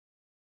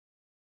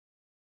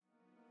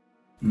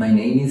My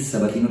name is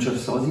Sabatino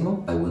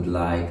Cersosimo. I would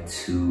like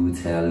to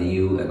tell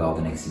you about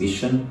an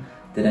exhibition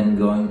that I'm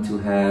going to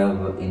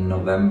have in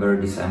November,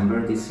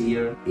 December this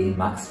year in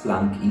Max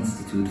Planck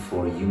Institute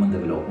for Human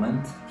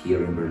Development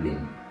here in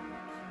Berlin.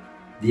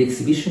 The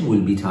exhibition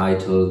will be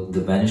titled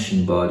The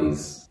Vanishing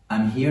Bodies.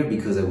 I'm here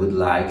because I would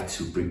like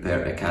to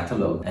prepare a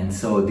catalogue, and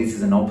so this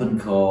is an open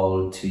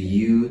call to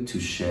you to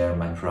share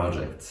my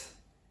project.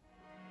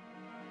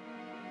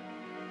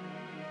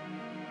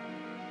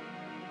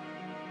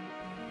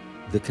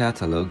 The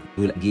catalogue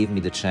will give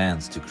me the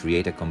chance to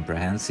create a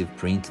comprehensive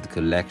printed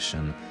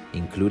collection,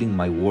 including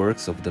my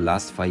works of the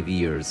last 5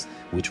 years,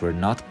 which were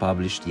not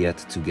published yet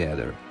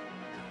together.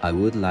 I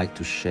would like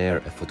to share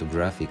a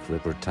photographic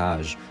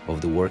reportage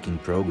of the work in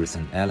progress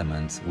and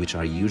elements which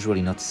are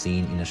usually not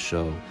seen in a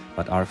show,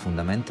 but are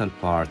fundamental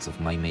parts of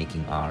my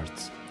making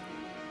art.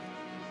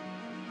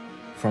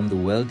 From the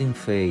welding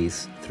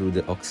phase through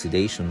the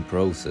oxidation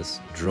process,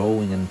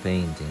 drawing and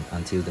painting,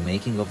 until the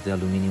making of the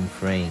aluminum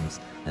frames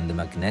and the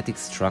magnetic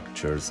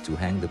structures to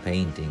hang the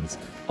paintings,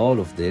 all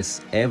of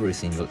this, every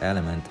single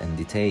element and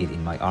detail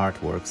in my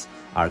artworks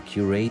are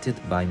curated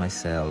by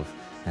myself,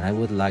 and I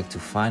would like to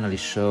finally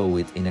show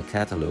it in a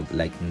catalogue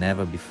like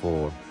never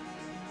before.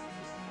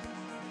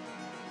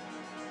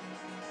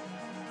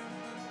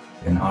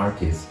 An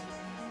artist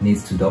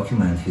needs to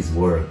document his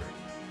work,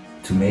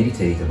 to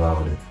meditate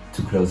about it,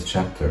 to close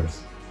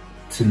chapters,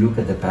 to look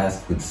at the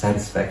past with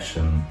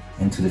satisfaction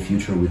and to the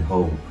future with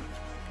hope.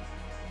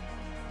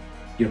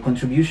 Your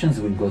contributions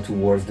will go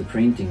towards the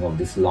printing of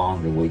this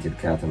long-awaited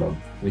catalogue,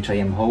 which I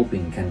am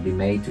hoping can be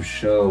made to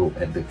show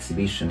at the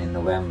exhibition in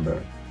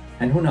November.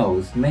 And who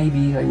knows,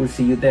 maybe I will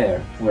see you there,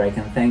 where I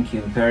can thank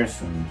you in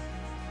person.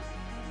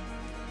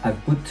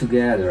 I've put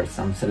together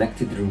some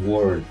selected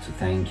rewards to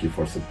thank you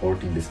for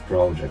supporting this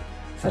project,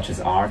 such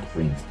as art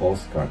prints,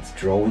 postcards,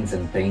 drawings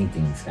and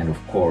paintings, and of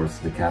course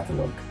the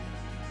catalogue.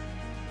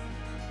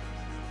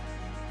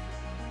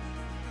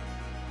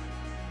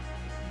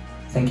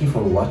 Thank you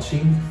for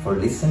watching, for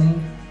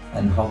listening,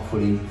 and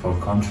hopefully for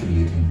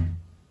contributing.